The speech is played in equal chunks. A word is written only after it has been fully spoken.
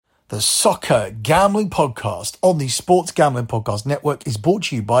The Soccer Gambling Podcast on the Sports Gambling Podcast Network is brought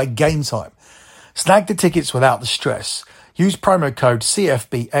to you by Game Time. Snag the tickets without the stress. Use promo code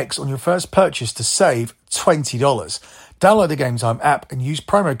CFBX on your first purchase to save $20. Download the Game Time app and use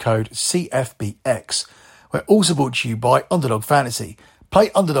promo code CFBX. We're also brought to you by Underdog Fantasy. Play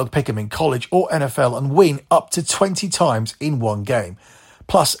Underdog Pick'em in college or NFL and win up to 20 times in one game.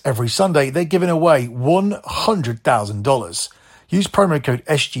 Plus, every Sunday, they're giving away $100,000. Use promo code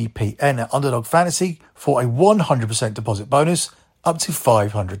SGPN at Underdog Fantasy for a 100% deposit bonus up to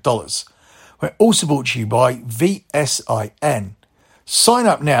 $500. We're also brought to you by VSIN. Sign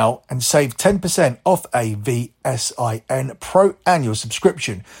up now and save 10% off a VSIN Pro annual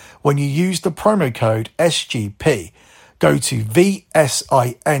subscription when you use the promo code SGP. Go to VSIN.com,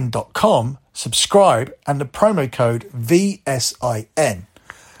 subscribe, and the promo code VSIN.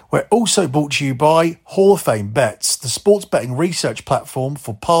 We're also brought to you by Hall of Fame Bets, the sports betting research platform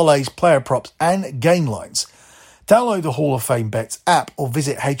for parlays, player props, and game lines. Download the Hall of Fame Bets app or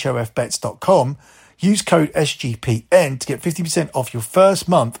visit hofbets.com. Use code SGPN to get 50% off your first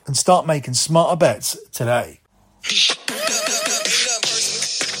month and start making smarter bets today.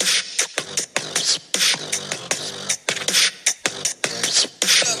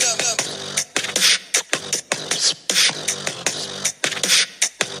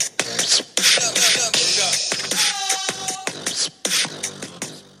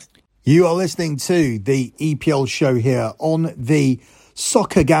 You are listening to the EPL show here on the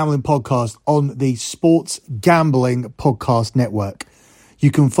Soccer Gambling Podcast on the Sports Gambling Podcast Network.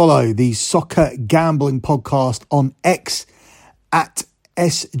 You can follow the Soccer Gambling Podcast on X at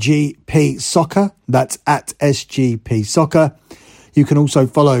SGP Soccer. That's at SGP Soccer. You can also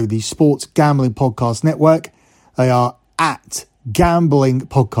follow the Sports Gambling Podcast Network. They are at Gambling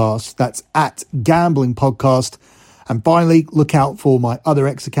Podcast. That's at Gambling Podcast. And finally, look out for my other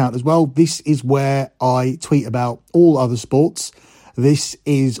X account as well. This is where I tweet about all other sports. This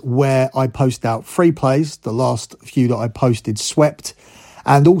is where I post out free plays. The last few that I posted swept.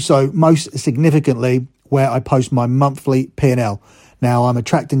 And also, most significantly, where I post my monthly P&L. Now, I'm a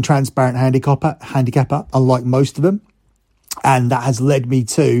tracked and transparent handicapper, unlike most of them. And that has led me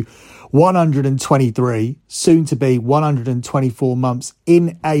to 123, soon to be 124 months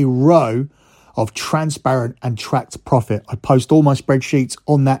in a row of transparent and tracked profit. I post all my spreadsheets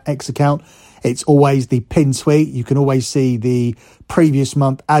on that X account. It's always the pinned tweet. You can always see the previous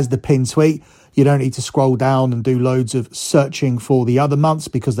month as the pinned tweet. You don't need to scroll down and do loads of searching for the other months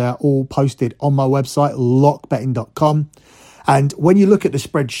because they are all posted on my website, lockbetting.com. And when you look at the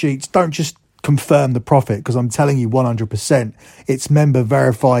spreadsheets, don't just confirm the profit because I'm telling you 100%. It's member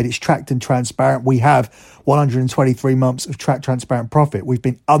verified. It's tracked and transparent. We have 123 months of tracked transparent profit. We've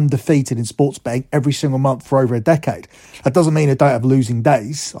been undefeated in sports betting every single month for over a decade. That doesn't mean I don't have losing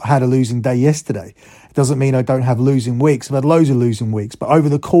days. I had a losing day yesterday. It doesn't mean I don't have losing weeks. I've had loads of losing weeks. But over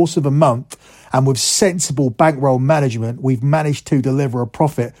the course of a month and with sensible bankroll management, we've managed to deliver a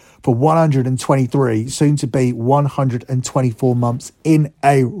profit for 123, soon to be 124 months in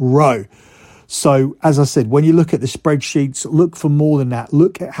a row. So, as I said, when you look at the spreadsheets, look for more than that.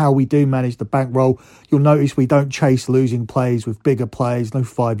 Look at how we do manage the bankroll. You'll notice we don't chase losing plays with bigger plays, no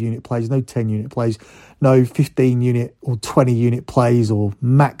 5-unit plays, no 10-unit plays, no 15-unit or 20-unit plays or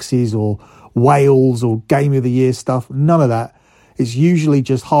maxes or whales or game of the year stuff. None of that. It's usually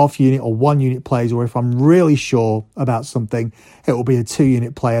just half-unit or 1-unit plays, or if I'm really sure about something, it will be a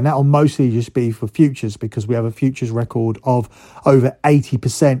 2-unit play. And that will mostly just be for futures because we have a futures record of over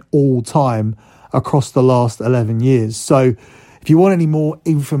 80% all time across the last 11 years. So if you want any more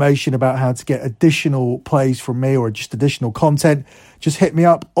information about how to get additional plays from me or just additional content, just hit me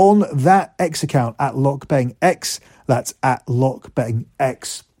up on that X account at LockBettingX. That's at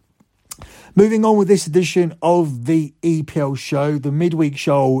LockBettingX. Moving on with this edition of the EPL show, the midweek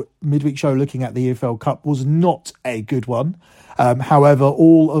show looking at the EFL Cup was not a good one. However,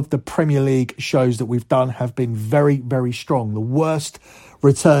 all of the Premier League shows that we've done have been very, very strong. The worst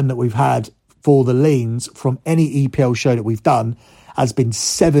return that we've had for the leans from any EPL show that we've done has been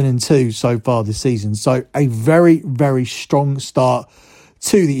 7-2 so far this season. So a very, very strong start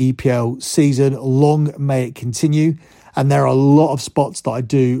to the EPL season. Long may it continue. And there are a lot of spots that I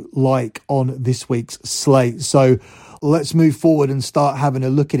do like on this week's slate. So let's move forward and start having a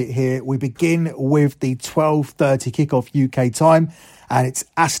look at it here. We begin with the 12:30 kickoff UK time. And it's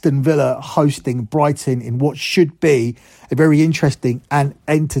Aston Villa hosting Brighton in what should be a very interesting and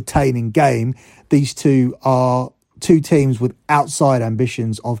entertaining game. These two are two teams with outside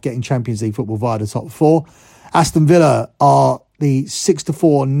ambitions of getting Champions League football via the top four. Aston Villa are the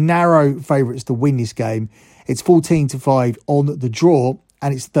 6-4 narrow favourites to win this game. It's 14-5 on the draw.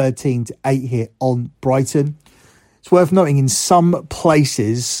 and it's 13-8 here on Brighton. It's worth noting in some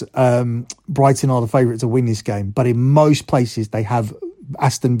places, Brighton are the favourite to win this game, but in most places they have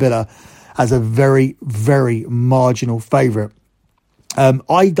Aston Villa as a very, very marginal favourite.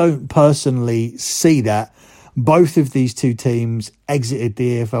 I don't personally see that. Both of these two teams exited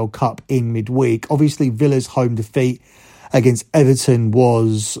the EFL Cup in midweek. Obviously, Villa's home defeat against Everton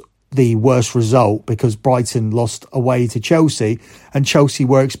was the worst result because Brighton lost away to Chelsea, and Chelsea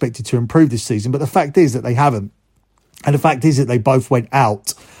were expected to improve this season. But the fact is that they haven't. And the fact is that they both went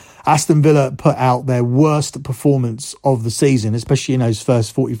out. Aston Villa put out their worst performance of the season, especially in those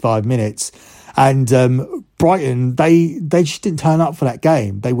first 45 minutes. And Brighton, they just didn't turn up for that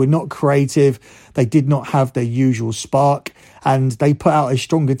game. They were not creative. They did not have their usual spark. And they put out a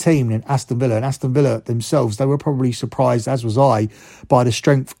stronger team than Aston Villa. And Aston Villa themselves, they were probably surprised, as was I, by the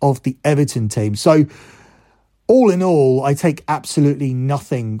strength of the Everton team. So all in all, I take absolutely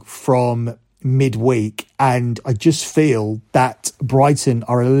nothing from midweek. And I just feel that Brighton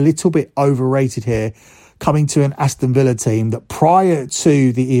are a little bit overrated here, coming to an Aston Villa team that prior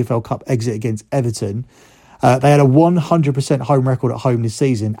to the EFL Cup exit against Everton, they had a 100% home record at home this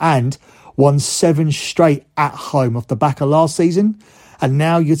season and won 7 straight at home off the back of last season. And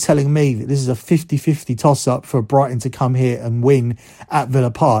now you're telling me that this is a 50-50 toss-up for Brighton to come here and win at Villa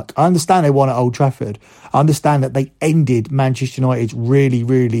Park. I understand they won at Old Trafford. I understand that they ended Manchester United's really,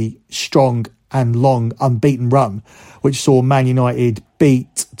 really strong and long unbeaten run, which saw Man United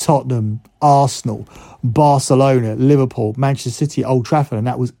beat Tottenham, Arsenal, Barcelona, Liverpool, Manchester City, Old Trafford, and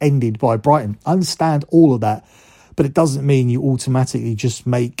that was ended by Brighton. I understand all of that, but it doesn't mean you automatically just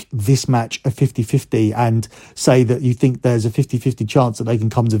make this match a 50-50 and say that you think there's a 50-50 chance that they can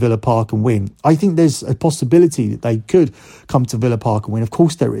come to Villa Park and win. I think there's a possibility that they could come to Villa Park and win. Of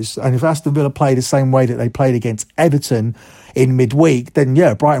course there is. And if Aston Villa play the same way that they played against Everton in midweek, then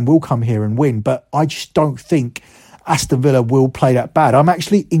yeah, Brighton will come here and win. But I just don't think Aston Villa will play that bad. I'm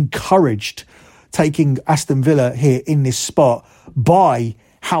actually encouraged taking Aston Villa here in this spot by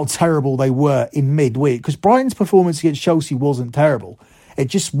how terrible they were in midweek, because Brighton's performance against Chelsea wasn't terrible. It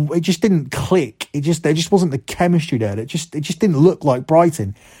just didn't click. There just wasn't the chemistry there. It just didn't look like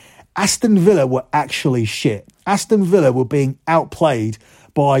Brighton. Aston Villa were actually shit. Aston Villa were being outplayed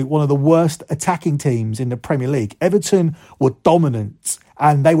by one of the worst attacking teams in the Premier League. Everton were dominant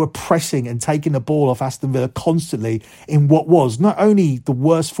and they were pressing and taking the ball off Aston Villa constantly in what was not only the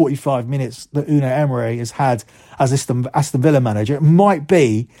worst 45 minutes that Unai Emery has had as Aston Villa manager, it might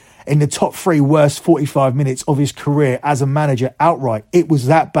be in the top 3 worst 45 minutes of his career as a manager outright. It was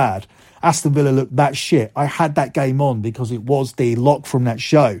that bad. Aston Villa looked that shit. I had that game on because it was the lock from that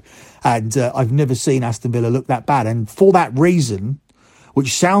show. And I've never seen Aston Villa look that bad. And for that reason,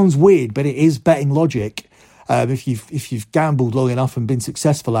 which sounds weird, but it is betting logic. If you've gambled long enough and been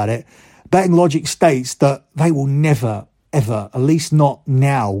successful at it, betting logic states that they will never, ever, at least not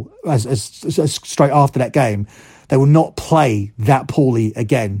now, as straight after that game, they will not play that poorly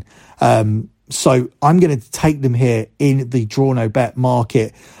again. So I'm going to take them here in the draw no bet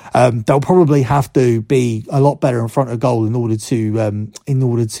market. They'll probably have to be a lot better in front of goal in order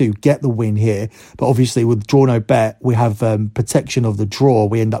to get the win here. But obviously with draw no bet, we have protection of the draw.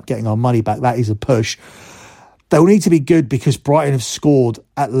 We end up getting our money back. That is a push. They'll need to be good because Brighton have scored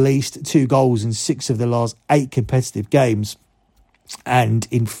at least 2 goals in 6 of their last 8 competitive games and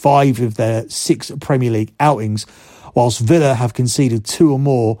in 5 of their 6 Premier League outings, whilst Villa have conceded 2 or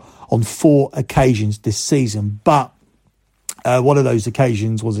more on 4 occasions this season. But one of those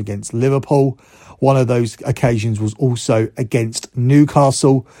occasions was against Liverpool. One of those occasions was also against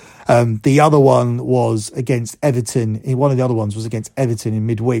Newcastle. The other one was against Everton. One of the other ones was against Everton in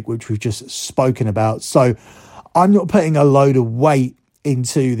midweek, which we've just spoken about. So I'm not putting a load of weight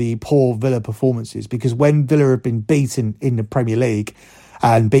into the poor Villa performances, because when Villa have been beaten in the Premier League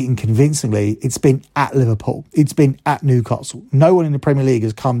and beaten convincingly, it's been at Liverpool. It's been at Newcastle. No one in the Premier League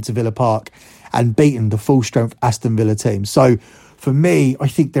has come to Villa Park and beaten the full-strength Aston Villa team. So for me, I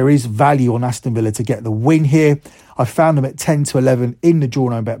think there is value on Aston Villa to get the win here. I found them at 10 to 11 in the draw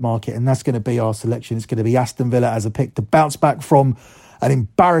no bet market, and that's going to be our selection. It's going to be Aston Villa as a pick to bounce back from an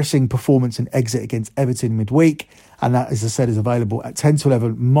embarrassing performance and exit against Everton midweek. And that, as I said, is available at 10 to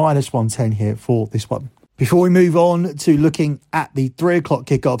 11, minus 110 here for this one. Before we move on to looking at the 3 o'clock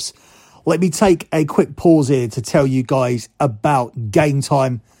kickoffs, let me take a quick pause here to tell you guys about Game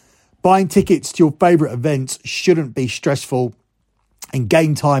Time. Buying tickets to your favourite events shouldn't be stressful, and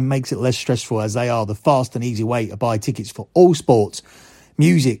Game Time makes it less stressful, as they are the fast and easy way to buy tickets for all sports,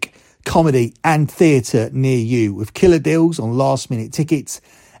 music, comedy and theatre near you, with killer deals on last minute tickets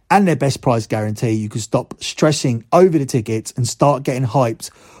and their best price guarantee, you can stop stressing over the tickets and start getting hyped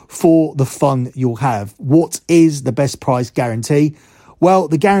for the fun you'll have. What is the best price guarantee? Well,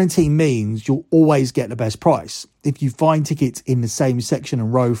 the guarantee means you'll always get the best price. If you find tickets in the same section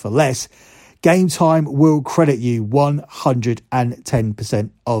and row for less, Game Time will credit you 110%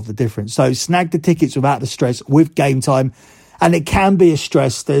 of the difference. So snag the tickets without the stress with Game Time. And it can be a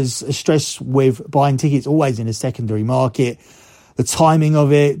stress. There's a stress with buying tickets always in a secondary market. The timing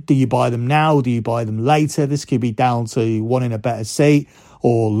of it, do you buy them now? Do you buy them later? This could be down to wanting a better seat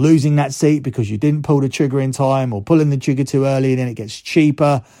or losing that seat because you didn't pull the trigger in time or pulling the trigger too early and then it gets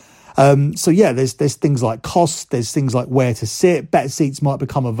cheaper. There's things like cost, there's things like where to sit. Better seats might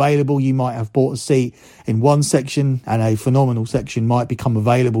become available. You might have bought a seat in one section and a phenomenal section might become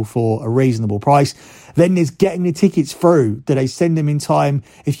available for a reasonable price. Then there's getting the tickets through. Do they send them in time?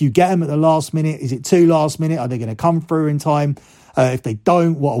 If you get them at the last minute, is it too last minute? Are they going to come through in time? If they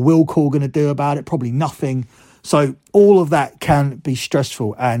don't, what are will call going to do about it? Probably nothing. So all of that can be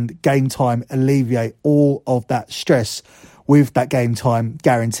stressful, and Game Time alleviate all of that stress with that Game Time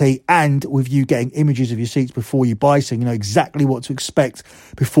guarantee, and with you getting images of your seats before you buy, so you know exactly what to expect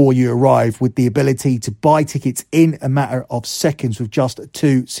before you arrive, with the ability to buy tickets in a matter of seconds with just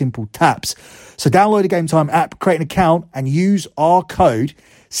 2 simple taps. So download the Game Time app, create an account, and use our code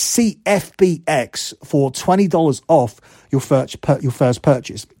CFBX for $20 off your first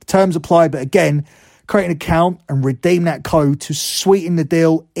purchase. Terms apply, but again, create an account and redeem that code to sweeten the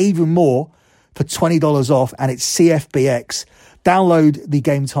deal even more for $20 off, and it's CFBX. Download the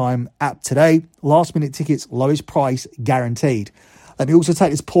Game Time app today. Last minute tickets, lowest price guaranteed. Let me also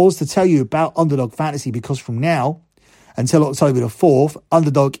take this pause to tell you about Underdog Fantasy, because from now until October the 4th,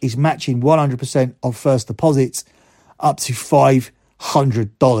 Underdog is matching 100% of first deposits up to $500.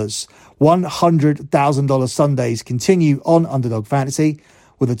 $100,000 Sundays continue on Underdog Fantasy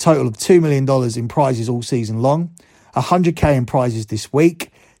with a total of $2 million in prizes all season long, $100K in prizes this week,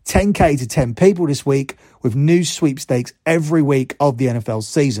 $10K to 10 people this week, with new sweepstakes every week of the NFL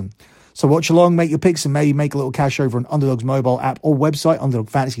season. So watch along, make your picks, and maybe make a little cash over on Underdog's mobile app or website,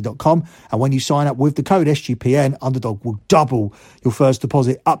 underdogfantasy.com. And when you sign up with the code SGPN, Underdog will double your first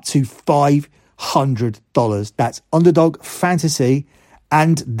deposit up to $500. That's Underdog Fantasy,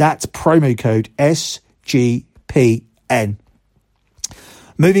 and that's promo code SGPN.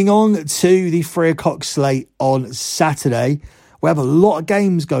 Moving on to the 3 o'clock slate on Saturday. We have a lot of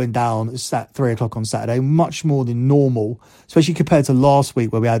games going down at 3 o'clock on Saturday, much more than normal, especially compared to last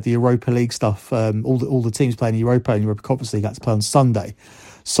week where we had the Europa League stuff. All the teams playing the Europa and Europa Conference League had to play on Sunday.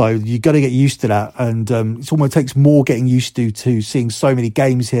 So you got to get used to that. And it almost takes more getting used to seeing so many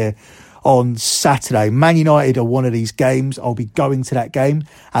games here on Saturday. Man United are one of these games. I'll be going to that game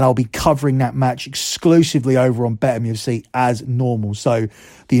and I'll be covering that match exclusively over on BetMUFC as normal. So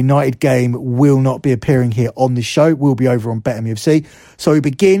the United game will not be appearing here on the show. We'll be over on BetMUFC. So we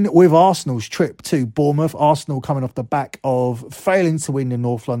begin with Arsenal's trip to Bournemouth. Arsenal coming off the back of failing to win the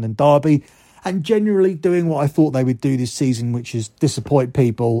North London derby and generally doing what I thought they would do this season, which is disappoint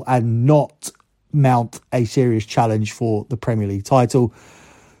people and not mount a serious challenge for the Premier League title.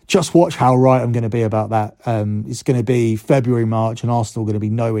 Just watch how right I'm going to be about that. It's going to be February, March, and Arsenal are going to be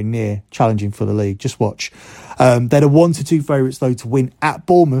nowhere near challenging for the league. Just watch. They're the 1-2 favourites, though, to win at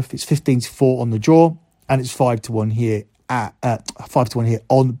Bournemouth. It's 15-4 on the draw, and it's 5-1 here at 5-1 here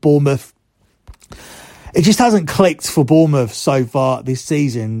on Bournemouth. It just hasn't clicked for Bournemouth so far this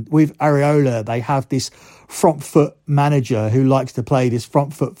season. With Areola, they have this front foot manager who likes to play this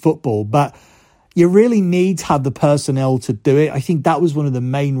front foot football, but you really need to have the personnel to do it. I think that was one of the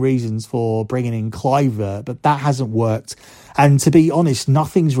main reasons for bringing in Cliver, but that hasn't worked. And to be honest,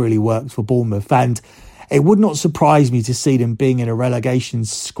 nothing's really worked for Bournemouth. And it would not surprise me to see them being in a relegation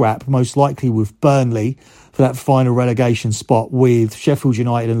scrap, most likely with Burnley, for that final relegation spot, with Sheffield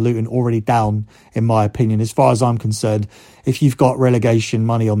United and Luton already down, in my opinion. As far as I'm concerned, if you've got relegation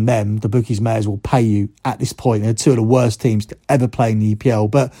money on them, the bookies may as well pay you at this point. They're 2 of the worst teams to ever play in the EPL.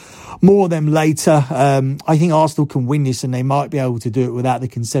 But more on them later. I think Arsenal can win this, and they might be able to do it without the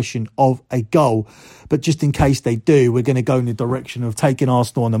concession of a goal. But just in case they do, we're going to go in the direction of taking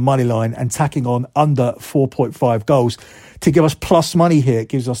Arsenal on the money line and tacking on under 4.5 goals to give us plus money here. It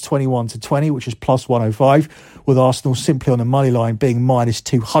gives us 21-20, which is plus 105, with Arsenal simply on the money line being minus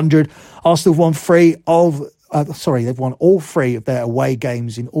 200. Arsenal have they've won all 3 of their away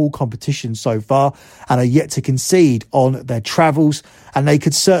games in all competitions so far and are yet to concede on their travels. And they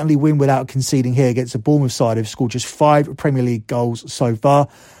could certainly win without conceding here against the Bournemouth side, who've scored just 5 Premier League goals so far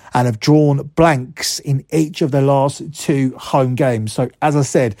and have drawn blanks in each of their last 2 home games. So, as I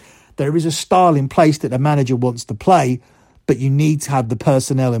said, there is a style in place that the manager wants to play, but you need to have the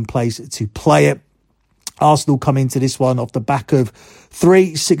personnel in place to play it. Arsenal come into this one off the back of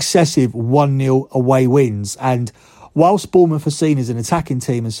 3 successive 1-0 away wins. And whilst Bournemouth are seen as an attacking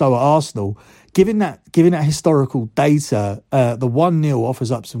team and so are Arsenal, given that historical data, the 1-0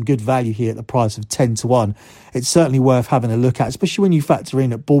 offers up some good value here at the price of 10-1. It's certainly worth having a look at, especially when you factor in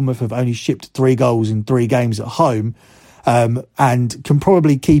that Bournemouth have only shipped 3 goals in 3 games at home, and can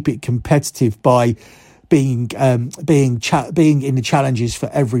probably keep it competitive by being in the challenges for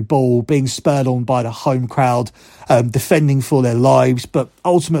every ball, being spurred on by the home crowd, defending for their lives. But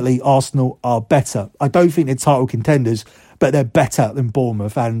ultimately, Arsenal are better. I don't think they're title contenders, but they're better than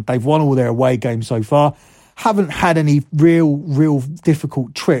Bournemouth, and they've won all their away games so far. Haven't had any real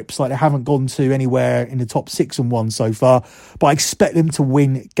difficult trips, like they haven't gone to anywhere in the top 6 and won so far. But I expect them to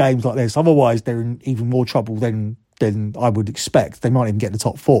win games like this. Otherwise, they're in even more trouble than I would expect. They might even get in the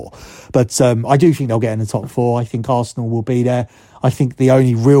top 4. But I do think they'll get in the top 4. I think Arsenal will be there. I think the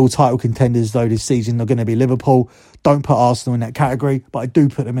only real title contenders, though, this season are going to be Liverpool. Don't put Arsenal in that category, but I do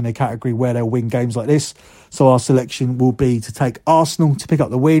put them in a category where they'll win games like this. So our selection will be to take Arsenal to pick up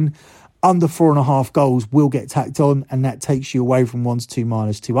the win. Under 4.5 goals will get tacked on, and that takes you away from 1-2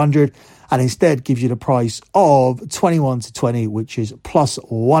 minus 200, and instead gives you the price of 21-20, which is plus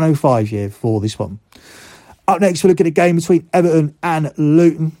 105 here for this one. Up next, we'll look at a game between Everton and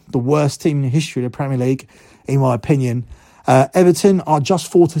Luton, the worst team in the history of the Premier League, in my opinion. Everton are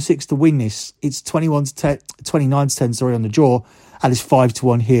just 4-6 to win this. It's 29-10, on the draw, and it's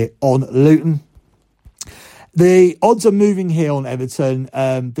 5-1 here on Luton. The odds are moving here on Everton.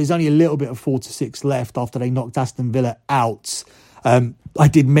 There's only a little bit of 4-6 left after they knocked Aston Villa out. I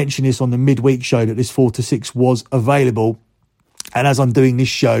did mention this on the midweek show that this 4-6 was available, and as I'm doing this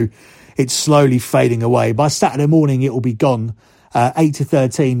show, it's slowly fading away. By Saturday morning, it will be gone.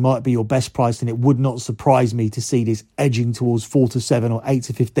 8-13 might be your best price, and it would not surprise me to see this edging towards 4-7 or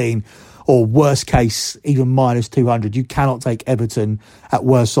 8-15, or worst case, even minus 200. You cannot take Everton at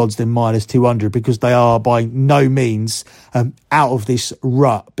worse odds than minus 200 because they are by no means out of this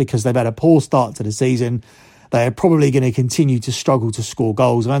rut, because they've had a poor start to the season. They are probably going to continue to struggle to score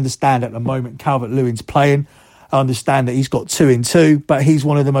goals. I understand at the moment Calvert-Lewin's playing. I understand that he's got 2 in 2, but he's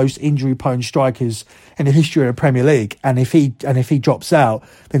one of the most injury-prone strikers in the history of the Premier League. And if he drops out,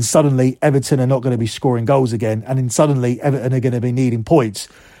 then suddenly Everton are not going to be scoring goals again, and then suddenly Everton are going to be needing points,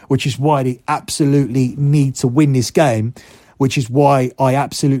 which is why they absolutely need to win this game, which is why I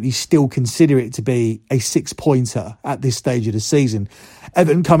absolutely still consider it to be a 6-pointer at this stage of the season.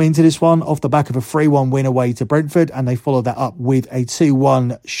 Everton come into this one off the back of a 3-1 win away to Brentford, and they followed that up with a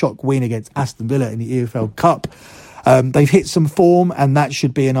 2-1 shock win against Aston Villa in the EFL Cup. They've hit some form, and that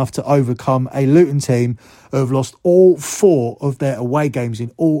should be enough to overcome a Luton team who have lost all 4 of their away games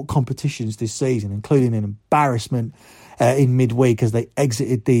in all competitions this season, including an embarrassment in midweek as they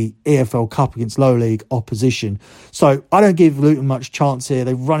exited the EFL Cup against lower league opposition. So I don't give Luton much chance here.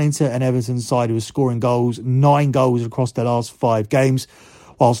 They've run into an Everton side who are scoring goals, 9 goals across their last 5 games,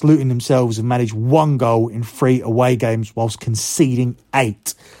 whilst Luton themselves have managed 1 goal in 3 away games whilst conceding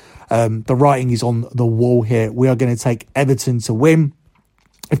 8. The writing is on the wall here. We are going to take Everton to win.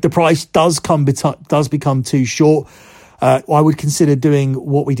 If the price does become too short, I would consider doing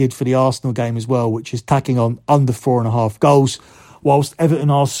what we did for the Arsenal game as well, which is tacking on under 4.5 goals. Whilst Everton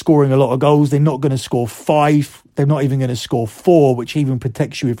are scoring a lot of goals, they're not going to score 5. They're not even going to score 4, which even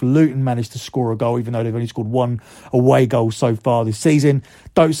protects you if Luton managed to score a goal, even though they've only scored 1 away goal so far this season.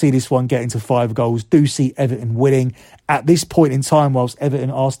 Don't see this one getting to 5 goals. Do see Everton winning. At this point in time, whilst Everton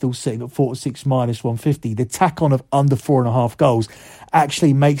are still sitting at 4-6 minus 150, the tack on of under 4.5 goals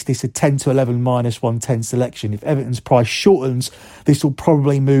actually makes this a 10-11 minus 110 selection. If Everton's price shortens, this will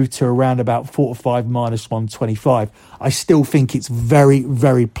probably move to around about 4-5 minus 125. I still think it's very,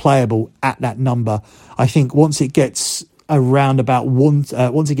 very playable at that number. I think once it gets around about once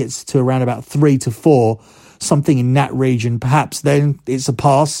it gets to around about 3-4, something in that region, perhaps then it's a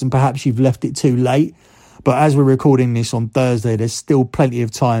pass, and perhaps you've left it too late. But as we're recording this on Thursday, there's still plenty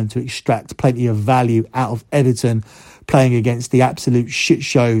of time to extract plenty of value out of Everton playing against the absolute shit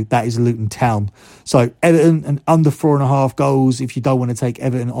show that is Luton Town. So Everton and under 4.5 goals. If you don't want to take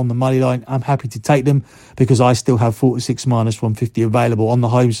Everton on the money line, I'm happy to take them because I still have 4-6 minus 150 available on the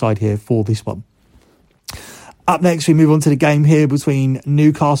home side here for this one. Up next, we move on to the game here between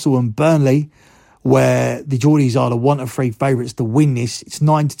Newcastle and Burnley, where the Geordies are the 1-3 favourites to win this. It's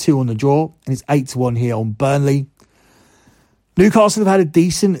 9-2 on the draw, and it's 8-1 here on Burnley. Newcastle have had a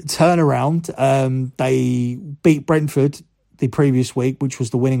decent turnaround. They beat Brentford the previous week, which was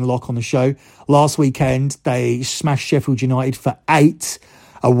the winning lock on the show. Last weekend, they smashed Sheffield United for 8.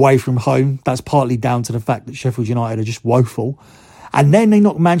 away from home. That's partly down to the fact that Sheffield United are just woeful. And then they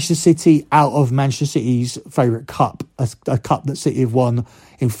knocked Manchester City out of Manchester City's favourite cup, a cup that City have won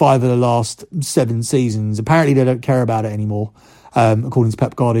in 5 of the last 7 seasons. Apparently they don't care about it anymore, according to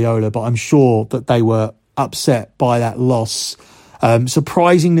Pep Guardiola, but I'm sure that they were upset by that loss.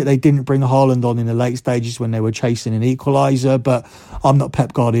 Surprising that they didn't bring Haaland on in the late stages when they were chasing an equaliser, but I'm not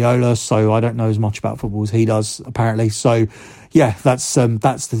Pep Guardiola, so I don't know as much about football as he does, apparently. So, yeah, that's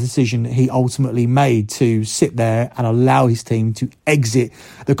the decision that he ultimately made, to sit there and allow his team to exit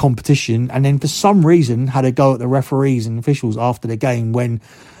the competition, and then for some reason had a go at the referees and officials after the game when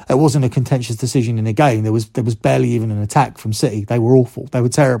it wasn't a contentious decision in the game. There was barely even an attack from City. They were awful. They were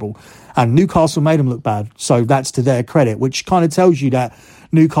terrible. And Newcastle made them look bad. So that's to their credit, which kind of tells you that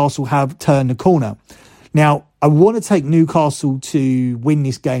Newcastle have turned the corner. Now, I want to take Newcastle to win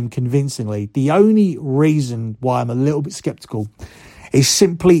this game convincingly. The only reason why I'm a little bit sceptical is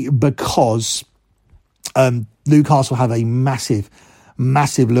simply because Newcastle have a massive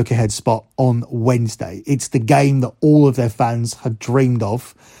look-ahead spot on Wednesday. It's the game that all of their fans had dreamed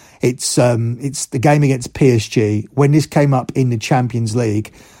of. It's the game against PSG. When this came up in the Champions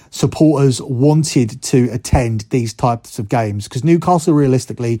League, supporters wanted to attend these types of games because Newcastle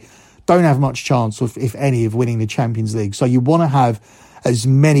realistically don't have much chance, if any, of winning the Champions League. So you want to have as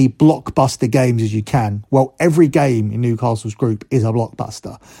many blockbuster games as you can. Well, every game in Newcastle's group is a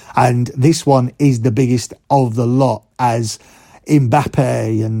blockbuster. And this one is the biggest of the lot, as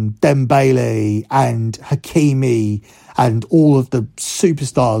Mbappe and Dembele and Hakimi and all of the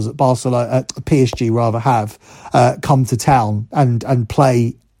superstars at PSG have come to town and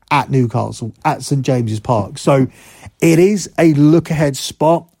play at Newcastle, at St James's Park. So it is a look-ahead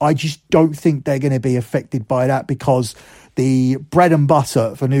spot. I just don't think they're going to be affected by that, because the bread and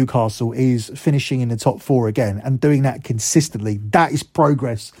butter for Newcastle is finishing in the top 4 again and doing that consistently. That is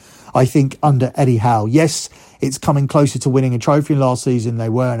progress, I think, under Eddie Howe. Yes, it's coming closer to winning a trophy. Last season they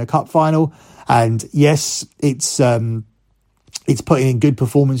were in a cup final, and yes, it's putting in good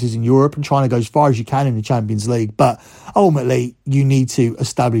performances in Europe and trying to go as far as you can in the Champions League. But ultimately, you need to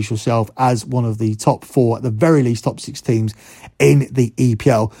establish yourself as one of the top 4, at the very least top 6 teams in the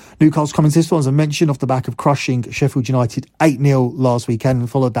EPL. Newcastle coming to this one, as I mentioned, off the back of crushing Sheffield United 8-0 last weekend, and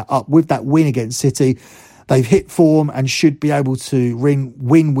followed that up with that win against City. They've hit form and should be able to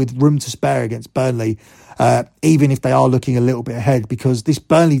win with room to spare against Burnley, even if they are looking a little bit ahead, because this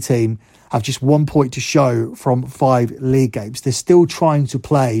Burnley team have just 1 point to show from 5 league games. They're still trying to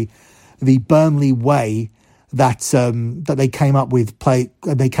play the Burnley way that they came up with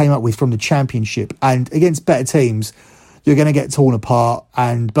from the Championship, and against better teams, you're going to get torn apart,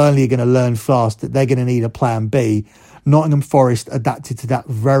 and Burnley are going to learn fast that they're going to need a plan B. Nottingham Forest adapted to that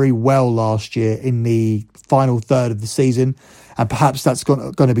very well last year in the final third of the season, and perhaps that's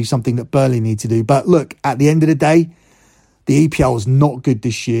going to be something that Burnley need to do. But look, at the end of the day, the EPL is not good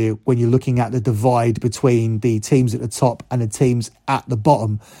this year when you're looking at the divide between the teams at the top and the teams at the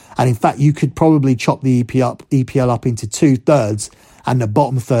bottom. And in fact, you could probably chop the EPL up into 2/3, and the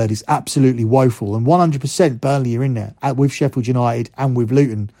bottom third is absolutely woeful. And 100% Burnley are in there, with Sheffield United and with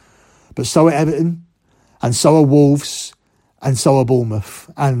Luton. But so are Everton, and so are Wolves, and so are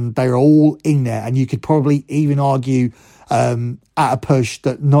Bournemouth. And they're all in there. And you could probably even argue at a push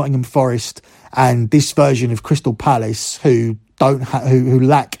that Nottingham Forest and this version of Crystal Palace, who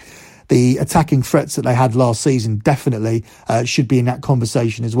lack the attacking threats that they had last season, definitely should be in that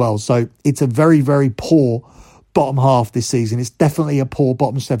conversation as well. So it's a very, very poor bottom half this season. It's definitely a poor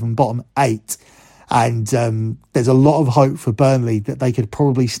bottom 7, bottom 8. And there's a lot of hope for Burnley that they could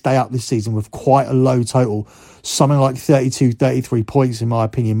probably stay up this season with quite a low total. Something like 32, 33 points, in my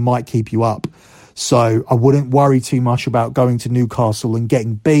opinion, might keep you up. So I wouldn't worry too much about going to Newcastle and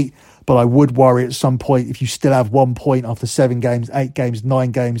getting beat. But I would worry at some point, if you still have 1 point after 7 games, 8 games,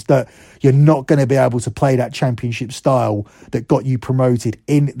 9 games, that you're not going to be able to play that Championship style that got you promoted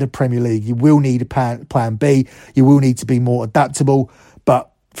in the Premier League. You will need a plan B. You will need to be more adaptable.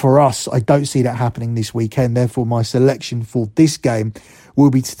 But for us, I don't see that happening this weekend. Therefore, my selection for this game will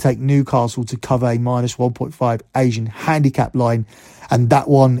be to take Newcastle to cover a -1.5 Asian handicap line. And that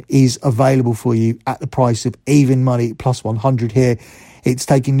one is available for you at the price of even money, +100 here. It's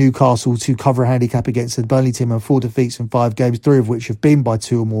taking Newcastle to cover a handicap against the Burnley team of 4 defeats in 5 games, 3 of which have been by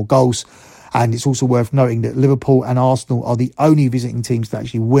 2 or more goals. And it's also worth noting that Liverpool and Arsenal are the only visiting teams to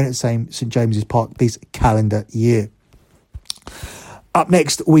actually win at St James's Park this calendar year. Up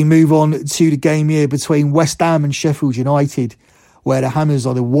next, we move on to the game here between West Ham and Sheffield United, where the Hammers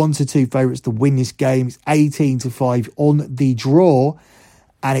are the 1-2 favourites to win this game. It's 18-5 on the draw,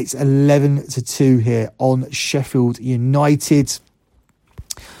 and it's 11-2 here on Sheffield United.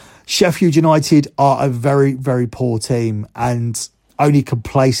 Sheffield United are a very, very poor team, and only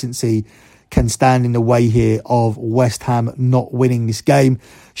complacency can stand in the way here of West Ham not winning this game.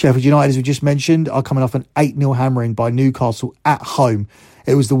 Sheffield United, as we just mentioned, are coming off an 8-0 hammering by Newcastle at home.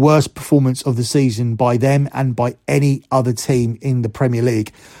 It was the worst performance of the season by them and by any other team in the Premier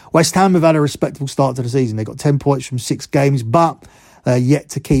League. West Ham have had a respectable start to the season. They got 10 points from 6 games, but they're yet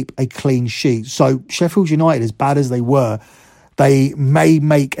to keep a clean sheet. So Sheffield United, as bad as they were, they may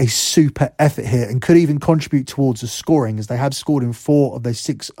make a super effort here and could even contribute towards the scoring, as they have scored in 4 of their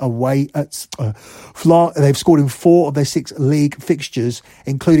 6 away. They've scored in 4 of their 6 league fixtures,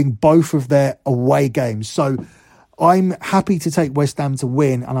 including both of their away games. So I'm happy to take West Ham to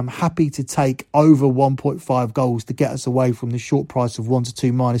win, and I'm happy to take over 1.5 goals to get us away from the short price of 1 to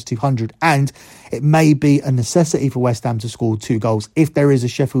 2 minus 200. And it may be a necessity for West Ham to score 2 goals if there is a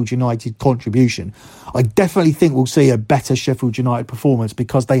Sheffield United contribution. I definitely think we'll see a better Sheffield United performance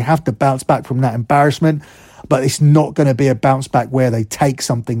because they have to bounce back from that embarrassment. But it's not going to be a bounce back where they take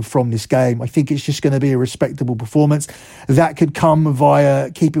something from this game. I think it's just going to be a respectable performance. That could come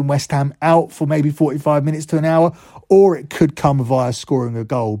via keeping West Ham out for maybe 45 minutes to an hour, or it could come via scoring a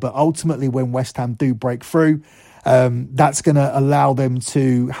goal. But ultimately, when West Ham do break through, that's going to allow them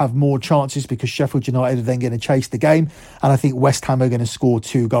to have more chances because Sheffield United are then going to chase the game. And I think West Ham are going to score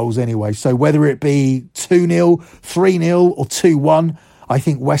 2 goals anyway. So whether it be 2-0, 3-0 or 2-1, I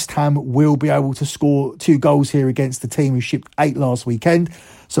think West Ham will be able to score 2 goals here against the team who shipped 8 last weekend.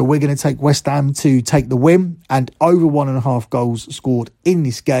 So we're going to take West Ham to take the win and over 1.5 goals scored in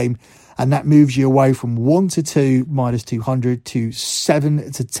this game. And that moves you away from 1 to 2 minus 200 to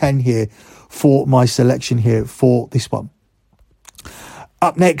 7 to 10 here for my selection here for this one.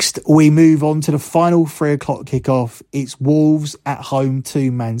 Up next, we move on to the final 3 o'clock kickoff. It's Wolves at home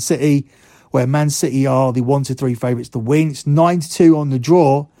to Man City, where Man City are the 1 to 3 favourites to win. It's 9 to 2 on the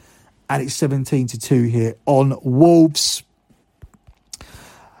draw, and it's 17 to 2 here on Wolves.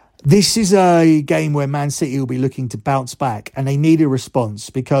 This is a game where Man City will be looking to bounce back, and they need a response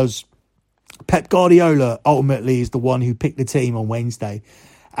because Pep Guardiola ultimately is the one who picked the team on Wednesday,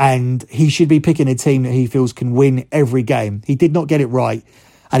 and he should be picking a team that he feels can win every game. He did not get it right,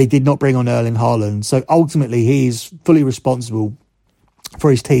 and he did not bring on Erling Haaland. So ultimately, he is fully responsible for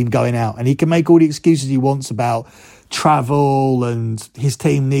his team going out, and he can make all the excuses he wants about travel and his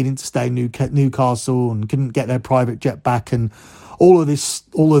team needing to stay in Newcastle and couldn't get their private jet back and all of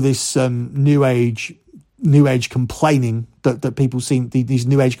this new age complaining that people seem, these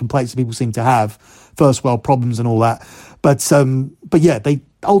new age complaints that people seem to have, first world problems and all that. But yeah, they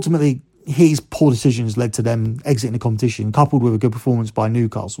ultimately, his poor decisions led to them exiting the competition, coupled with a good performance by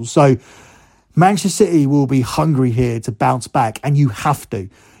Newcastle. So Manchester City will be hungry here to bounce back, and you have to.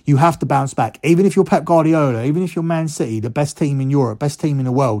 You have to bounce back. Even if you're Pep Guardiola, even if you're Man City, the best team in Europe, best team in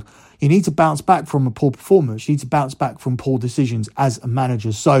the world, you need to bounce back from a poor performance. You need to bounce back from poor decisions as a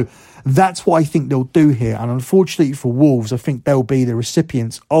manager. So that's what I think they'll do here. And unfortunately for Wolves, I think they'll be the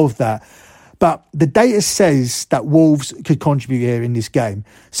recipients of that. But the data says that Wolves could contribute here in this game.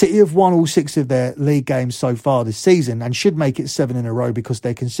 City have won all 6 of their league games so far this season and should make it 7 in a row because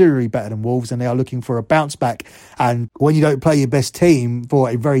they're considerably better than Wolves and they are looking for a bounce back. And when you don't play your best team for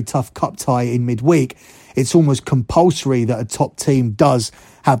a very tough cup tie in midweek, it's almost compulsory that a top team does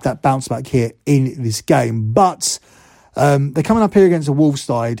have that bounce back here in this game. But they're coming up here against a Wolves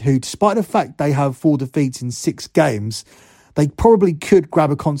side who, despite the fact they have 4 defeats in 6 games, they probably could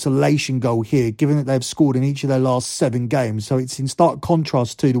grab a consolation goal here, given that they've scored in each of their last 7 games. So it's in stark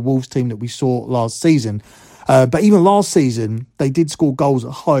contrast to the Wolves team that we saw last season. But even last season, they did score goals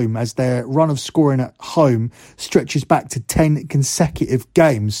at home as their run of scoring at home stretches back to 10 consecutive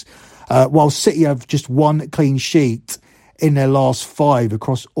games, while City have just 1 clean sheet in their last 5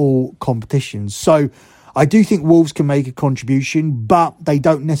 across all competitions. So I do think Wolves can make a contribution, but they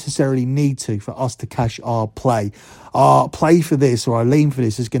don't necessarily need to for us to cash our play. Our play for this, or our lean for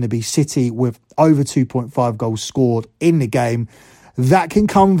this, is going to be City with over 2.5 goals scored in the game. That can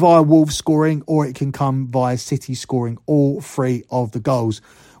come via Wolves scoring, or it can come via City scoring all 3 of the goals,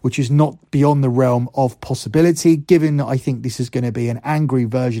 which is not beyond the realm of possibility, given that I think this is going to be an angry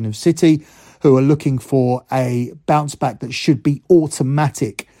version of City, who are looking for a bounce back that should be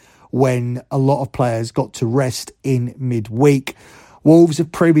automatic when a lot of players got to rest in midweek. Wolves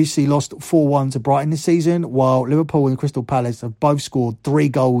have previously lost 4-1 to Brighton this season, while Liverpool and Crystal Palace have both scored 3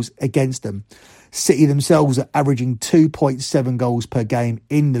 goals against them. City themselves are averaging 2.7 goals per game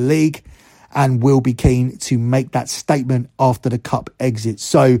in the league and will be keen to make that statement after the cup exit.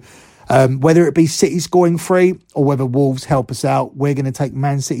 So whether it be City scoring 3 or whether Wolves help us out, we're going to take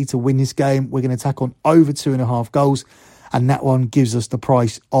Man City to win this game. We're going to tack on over 2.5 goals. And that one gives us the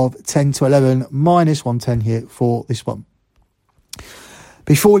price of 10 to 11 minus 110 here for this one.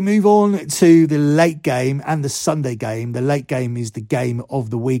 Before we move on to the late game and the Sunday game, the late game is the game of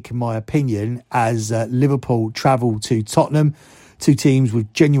the week, in my opinion, as Liverpool travel to Tottenham, two teams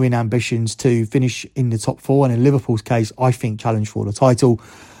with genuine ambitions to finish in the top four. And in Liverpool's case, I think challenge for the title.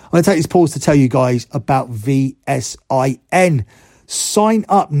 I'm going to take this pause to tell you guys about VSIN. Sign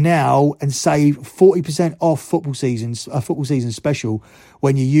up now and save 40% off football season special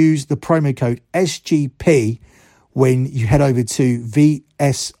when you use the promo code SGP when you head over to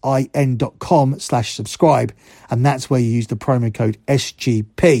vsin.com/subscribe. And that's where you use the promo code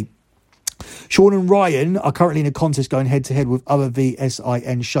SGP. Sean and Ryan are currently in a contest going head-to-head with other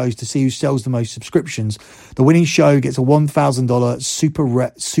VSIN shows to see who sells the most subscriptions. The winning show gets a $1,000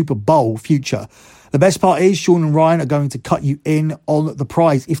 Super Bowl future. The best part is Sean and Ryan are going to cut you in on the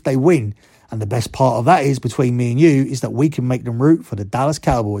prize if they win. And the best part of that is, between me and you, is that we can make them root for the Dallas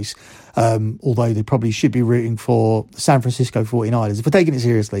Cowboys. Although they probably should be rooting for the San Francisco 49ers. If we're taking it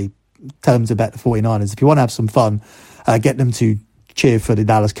seriously, tell them to bet the 49ers. If you want to have some fun, get them to cheer for the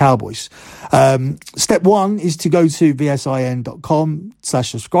Dallas Cowboys. Step one is to go to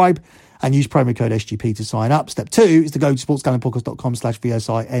vsin.com/subscribe and use promo code SGP to sign up. Step two is to go to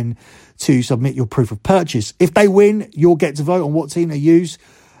sportsgamblingpodcast.com/VSIN to submit your proof of purchase. If they win, you'll get to vote on what team they use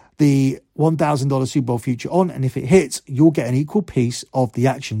the $1,000 Super Bowl future on. And if it hits, you'll get an equal piece of the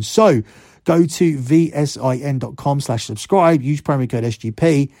action. So go to vsin.com/subscribe, use promo code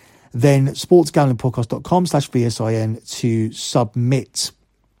SGP, then sportsgamblingpodcast.com/VSIN to submit.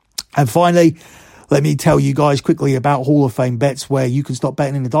 And finally, let me tell you guys quickly about Hall of Fame Bets, where you can stop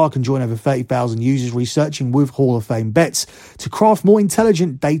betting in the dark and join over 30,000 users researching with Hall of Fame Bets to craft more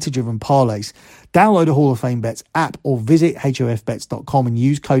intelligent, data-driven parlays. Download the Hall of Fame Bets app or visit hofbets.com and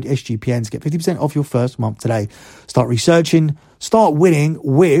use code SGPN to get 50% off your first month today. Start researching, start winning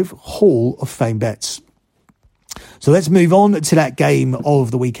with Hall of Fame Bets. So let's move on to that game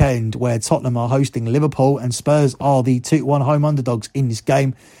of the weekend where Tottenham are hosting Liverpool and Spurs are the 2-1 home underdogs in this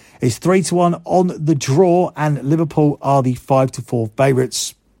game. It's 3-1 on the draw and Liverpool are the 5-4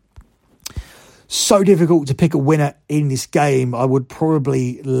 favourites. So difficult to pick a winner in this game. I would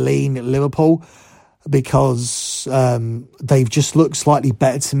probably lean Liverpool because they've just looked slightly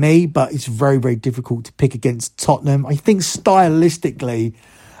better to me, but it's very, very difficult to pick against Tottenham. I think stylistically,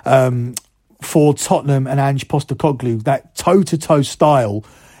 for Tottenham and Ange Postecoglou, that toe-to-toe style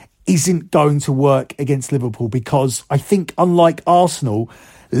isn't going to work against Liverpool because I think, unlike Arsenal,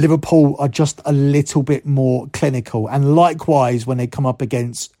 Liverpool are just a little bit more clinical. And likewise, when they come up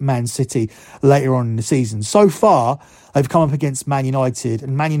against Man City later on in the season. So far, they've come up against Man United,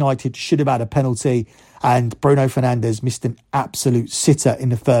 and Man United should have had a penalty, and Bruno Fernandes missed an absolute sitter in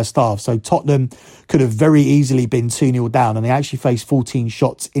the first half. So Tottenham could have very easily been 2-0 down, and they actually faced 14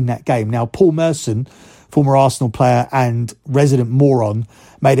 shots in that game. Now, Paul Merson, former Arsenal player and resident moron,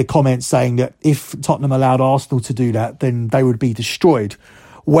 made a comment saying that if Tottenham allowed Arsenal to do that, then they would be destroyed.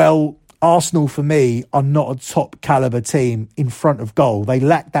 Well, Arsenal, for me, are not a top calibre team in front of goal. They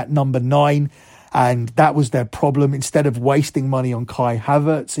lack that number 9, and that was their problem. Instead of wasting money on Kai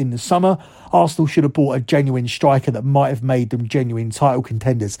Havertz in the summer, Arsenal should have bought a genuine striker that might have made them genuine title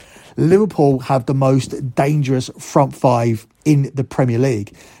contenders. Liverpool have the most dangerous front five in the Premier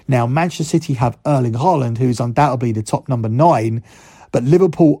League. Now, Manchester City have Erling Haaland, who is undoubtedly the top number 9, but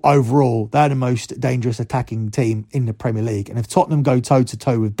Liverpool overall, they're the most dangerous attacking team in the Premier League. And if Tottenham go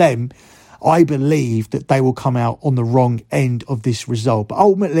toe-to-toe with them, I believe that they will come out on the wrong end of this result. But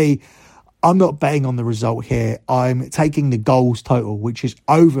ultimately, I'm not betting on the result here. I'm taking the goals total, which is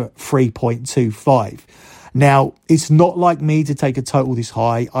over 3.25. Now, it's not like me to take a total this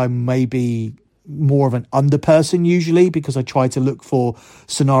high. I'm maybe more of an under person usually because I try to look for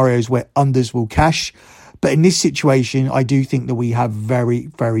scenarios where unders will cash. But in this situation, I do think that we have very,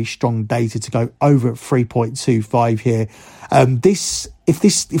 very strong data to go over 3.25 here. If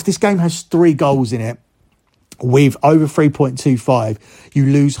this game has 3 goals in it, with over 3.25, you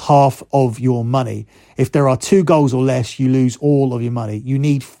lose half of your money. If there are 2 goals or less, you lose all of your money. You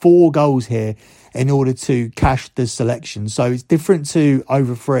need 4 goals here in order to cash the selection. So it's different to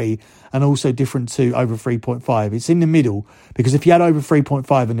over 3 and also different to over 3.5. It's in the middle because if you had over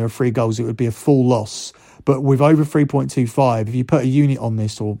 3.5 and there are 3 goals, it would be a full loss. But with over 3.25, if you put a unit on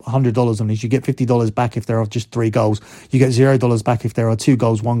this or $100 on this, you get $50 back if there are just 3 goals. You get $0 back if there are 2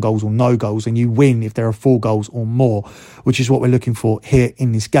 goals, 1 goal or no goals. And you win if there are 4 goals or more, which is what we're looking for here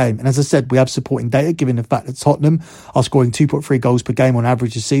in this game. And as I said, we have supporting data given the fact that Tottenham are scoring 2.3 goals per game on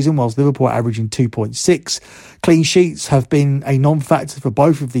average this season, whilst Liverpool are averaging 2.6. Clean sheets have been a non-factor for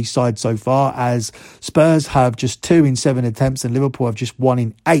both of these sides so far, as Spurs have just 2 in 7 attempts and Liverpool have just 1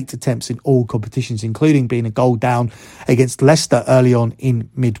 in 8 attempts in all competitions, including being a goal down against Leicester early on in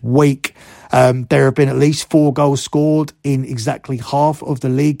midweek. There have been at least 4 goals scored in exactly half of the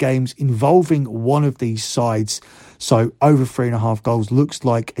league games involving one of these sides. So over 3.5 goals looks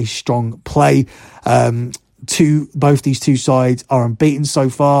like a strong play. Both these two sides are unbeaten so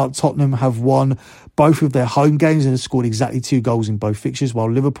far. Tottenham have won both of their home games and have scored exactly 2 goals in both fixtures,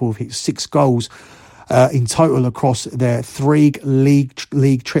 while Liverpool have hit 6 goals in total across their 3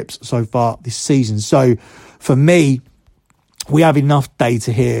 league trips so far this season. So for me, we have enough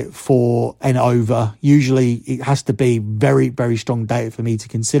data here for an over. Usually it has to be very, very strong data for me to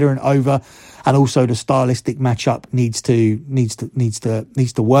consider an over. And also the stylistic matchup needs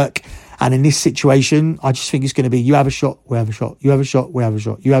to work. And in this situation, I just think it's going to be, you have a shot, we have a shot, you have a shot, we have a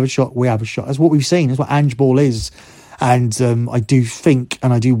shot, you have a shot, we have a shot. That's what we've seen. That's what Ange ball is. And I do think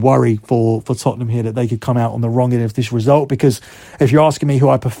and I do worry for Tottenham here that they could come out on the wrong end of this result, because if you're asking me who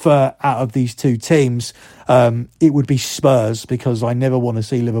I prefer out of these two teams, it would be Spurs, because I never want to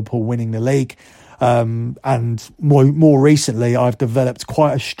see Liverpool winning the league. And more recently, I've developed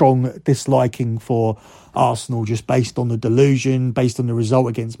quite a strong disliking for Arsenal, just based on the delusion, based on the result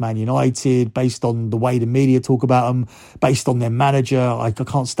against Man United, based on the way the media talk about them, based on their manager. I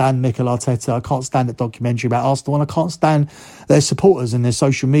can't stand Mikel Arteta. I can't stand that documentary about Arsenal, and I can't stand their supporters and their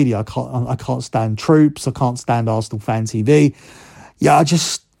social media. I can't stand Troops. I can't stand Arsenal Fan TV. Yeah, I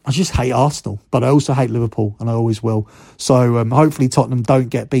just hate Arsenal, but I also hate Liverpool, and I always will. So hopefully Tottenham don't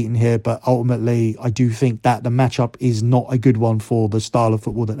get beaten here, but ultimately I do think that the matchup is not a good one for the style of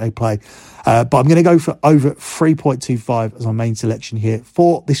football that they play. But I'm going to go for over 3.25 as my main selection here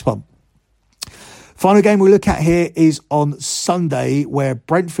for this one. Final game we look at here is on Sunday, where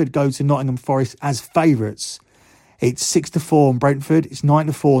Brentford go to Nottingham Forest as favourites. It's 6-4 on Brentford, it's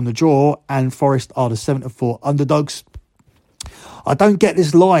 9-4 on the draw, and Forest are the 7-4 underdogs. I don't get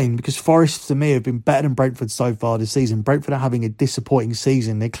this line, because Forest, to me, have been better than Brentford so far this season. Brentford are having a disappointing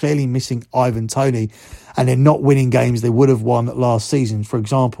season. They're clearly missing Ivan Toney, and they're not winning games they would have won last season. For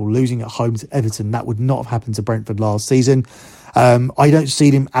example, losing at home to Everton. That would not have happened to Brentford last season. I don't see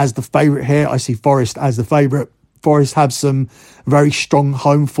them as the favourite here. I see Forest as the favourite. Forest have some very strong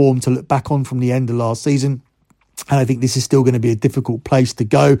home form to look back on from the end of last season. And I think this is still going to be a difficult place to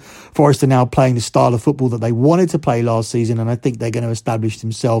go. Forest are now playing the style of football that they wanted to play last season, and I think they're going to establish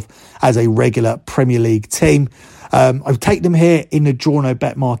themselves as a regular Premier League team. I've taken them here in the draw no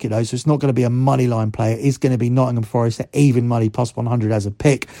bet market, though, so it's not going to be a money line play. It is going to be Nottingham Forest at even money plus 100 as a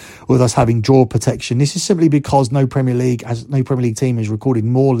pick, with us having draw protection. This is simply because no Premier League team has recorded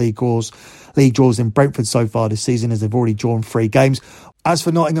more league draws than Brentford so far this season, as they've already drawn 3 games. As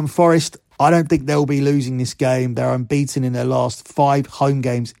for Nottingham Forest, I don't think they'll be losing this game. They're unbeaten in their last 5 home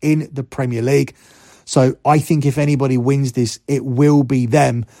games in the Premier League. So I think if anybody wins this, it will be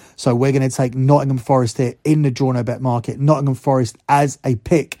them. So we're going to take Nottingham Forest here in the draw no bet market. Nottingham Forest as a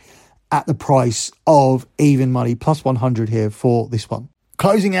pick at the price of even money plus 100 here for this one.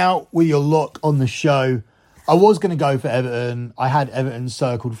 Closing out with your look on the show, I was going to go for Everton. I had Everton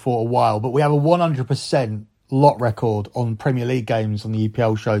circled for a while, but we have a 100% lot record on Premier League games on the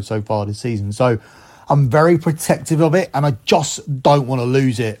EPL show so far this season. So I'm very protective of it, and I just don't want to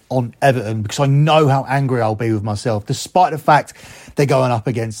lose it on Everton, because I know how angry I'll be with myself, despite the fact they're going up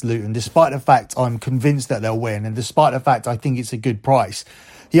against Luton, despite the fact I'm convinced that they'll win, and despite the fact I think it's a good price.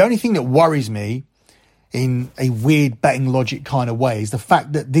 The only thing that worries me in a weird betting logic kind of way is the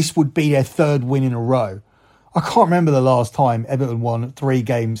fact that this would be their 3rd win in a row. I can't remember the last time Everton won 3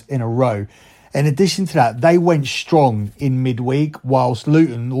 games in a row. In addition to that, they went strong in midweek, whilst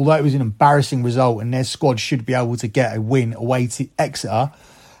Luton, although it was an embarrassing result and their squad should be able to get a win away to Exeter,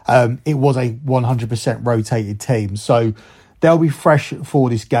 it was a 100% rotated team. So they'll be fresh for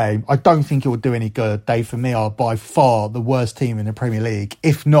this game. I don't think it will do any good. They, for me, are by far the worst team in the Premier League,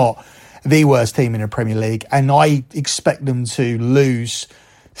 if not the worst team in the Premier League. And I expect them to lose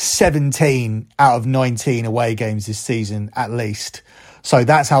 17 out of 19 away games this season, at least. So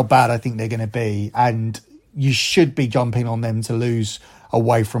that's how bad I think they're going to be. And you should be jumping on them to lose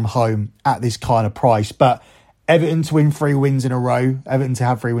away from home at this kind of price. But Everton to win 3 wins in a row, Everton to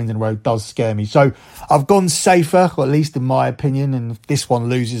have 3 wins in a row does scare me. So I've gone safer, or at least in my opinion, and if this one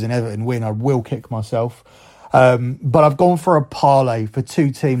loses and Everton win, I will kick myself. But I've gone for a parlay for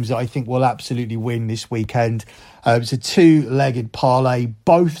 2 teams that I think will absolutely win this weekend. It's a 2-legged parlay.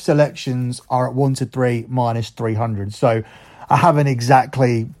 Both selections are at 1-3 minus 300. So I haven't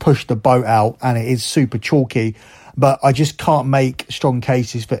exactly pushed the boat out, and it is super chalky, but I just can't make strong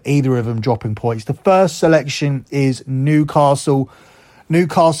cases for either of them dropping points. The first selection is Newcastle.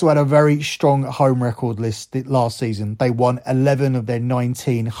 Newcastle had a very strong home record list last season. They won 11 of their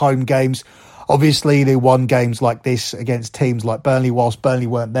 19 home games. Obviously, they won games like this against teams like Burnley whilst Burnley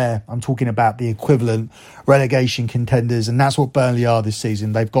weren't there. I'm talking about the equivalent relegation contenders, and that's what Burnley are this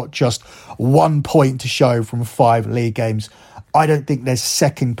season. They've got just 1 point to show from 5 league games. I don't think their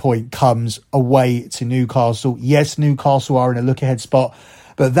second point comes away to Newcastle. Yes, Newcastle are in a look-ahead spot,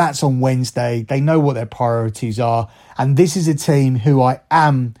 but that's on Wednesday. They know what their priorities are, and this is a team who I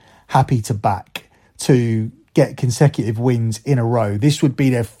am happy to back to get consecutive wins in a row. This would be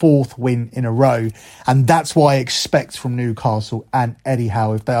their 4th win in a row, and that's what I expect from Newcastle and Eddie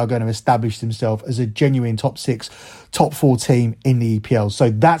Howe if they are going to establish themselves as a genuine top 6, top 4 team in the EPL. So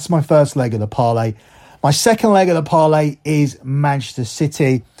that's my first leg of the parlay. My second leg of the parlay is Manchester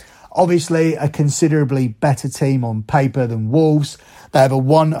City. Obviously, a considerably better team on paper than Wolves. They have a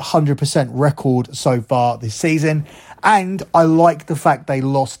 100% record so far this season. And I like the fact they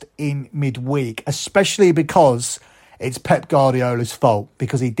lost in midweek, especially because it's Pep Guardiola's fault,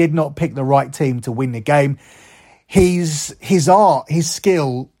 because he did not pick the right team to win the game. His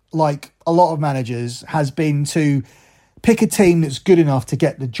skill, like a lot of managers, has been to pick a team that's good enough to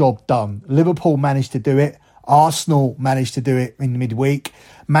get the job done. Liverpool managed to do it. Arsenal managed to do it in midweek.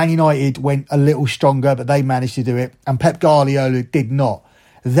 Man United went a little stronger, but they managed to do it. And Pep Guardiola did not.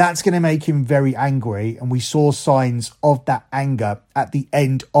 That's going to make him very angry. And we saw signs of that anger at the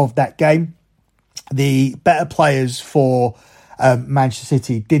end of that game. The better players for Manchester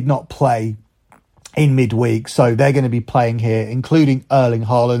City did not play in midweek. So they're going to be playing here, including Erling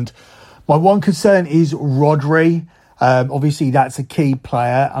Haaland. My one concern is Rodri. Obviously, that's a key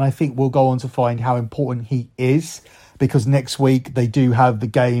player, and I think we'll go on to find how important he is, because next week they do have the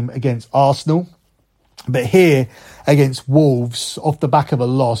game against Arsenal. But here, against Wolves, off the back of a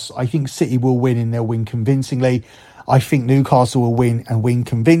loss, I think City will win, and they'll win convincingly. I think Newcastle will win and win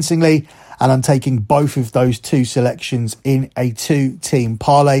convincingly, and I'm taking both of those 2 selections in a 2-team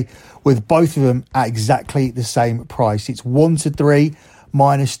parlay, with both of them at exactly the same price. It's 1-3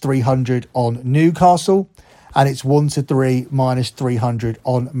 minus 300 on Newcastle, and it's 1-3 minus 300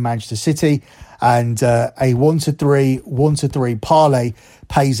 on Manchester City. And a 1-3 parlay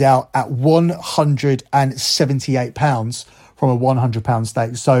pays out at £178 from a £100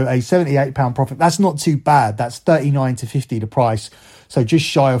 stake. So a £78 profit. That's not too bad. That's 39 to 50 the price. So just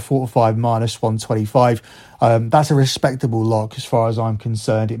shy of 45 minus 125. That's a respectable lock as far as I'm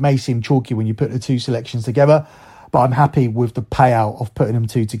concerned. It may seem chalky when you put the 2 selections together, but I'm happy with the payout of putting them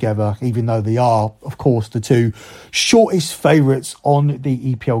 2 together, even though they are, of course, the 2 shortest favourites on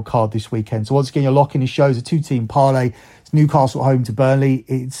the EPL card this weekend. So once again, your lock in the show is a 2-team parlay. It's Newcastle home to Burnley.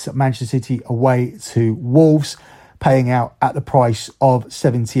 It's Manchester City away to Wolves, paying out at the price of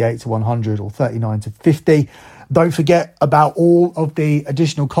 78 to 100 or 39 to 50. Don't forget about all of the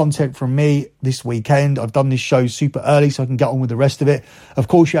additional content from me this weekend. I've done this show super early so I can get on with the rest of it. Of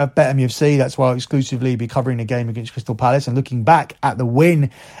course, you have BetMUFC. That's why I'll exclusively be covering the game against Crystal Palace and looking back at the win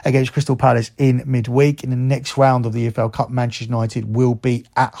against Crystal Palace in midweek. In the next round of the EFL Cup, Manchester United will be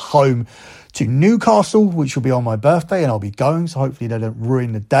at home to Newcastle, which will be on my birthday, and I'll be going, so hopefully they don't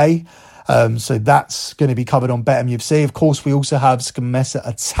ruin the day. So that's going to be covered on BetMUFC. Of course, we also have Scommessa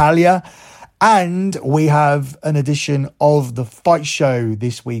Italia. And we have an edition of the Fight Show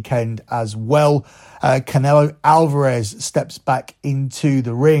this weekend as well. Canelo Alvarez steps back into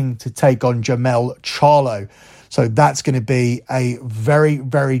the ring to take on Jamel Charlo. So that's going to be a very,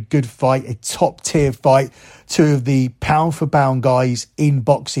 very good fight, a top-tier fight. 2 of the pound-for-pound guys in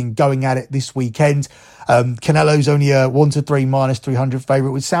boxing going at it this weekend. Canelo's only a 1-3 minus 300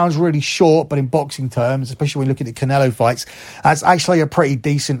 favourite, which sounds really short, but in boxing terms, especially when looking at Canelo fights, that's actually a pretty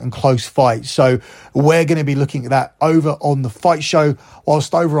decent and close fight. So we're going to be looking at that over on the Fight Show,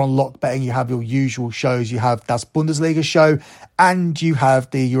 whilst over on Lock Betting, you have your usual shows. You have Das Bundesliga show, and you have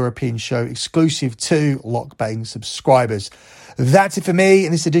the European show exclusive to Lock Betting subscribers. That's it for me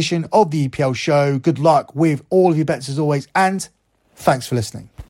in this edition of the EPL show. Good luck with all of your bets as always, and thanks for listening.